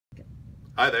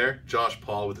Hi there, Josh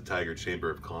Paul with the Tiger Chamber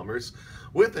of Commerce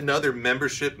with another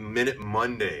Membership Minute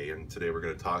Monday. And today we're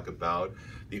going to talk about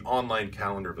the online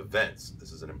calendar of events.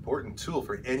 This is an important tool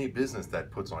for any business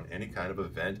that puts on any kind of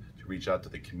event to reach out to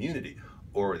the community,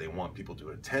 or they want people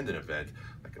to attend an event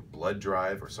like a blood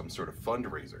drive or some sort of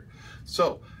fundraiser.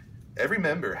 So every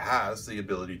member has the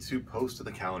ability to post to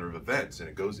the calendar of events, and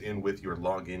it goes in with your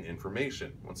login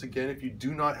information. Once again, if you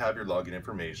do not have your login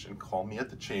information, call me at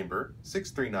the chamber,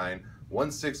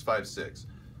 639-1656.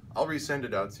 I'll resend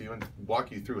it out to you and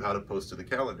walk you through how to post to the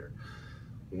calendar.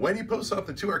 When you post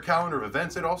something to our calendar of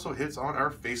events, it also hits on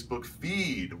our Facebook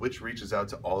feed, which reaches out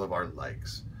to all of our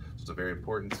likes. So it's a very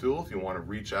important tool if you want to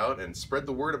reach out and spread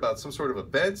the word about some sort of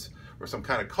event or some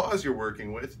kind of cause you're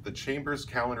working with. The Chamber's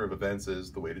calendar of events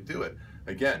is the way to do it.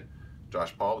 Again,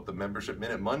 Josh Paul with the Membership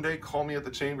Minute Monday. Call me at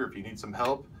the Chamber if you need some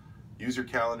help. Use your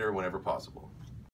calendar whenever possible.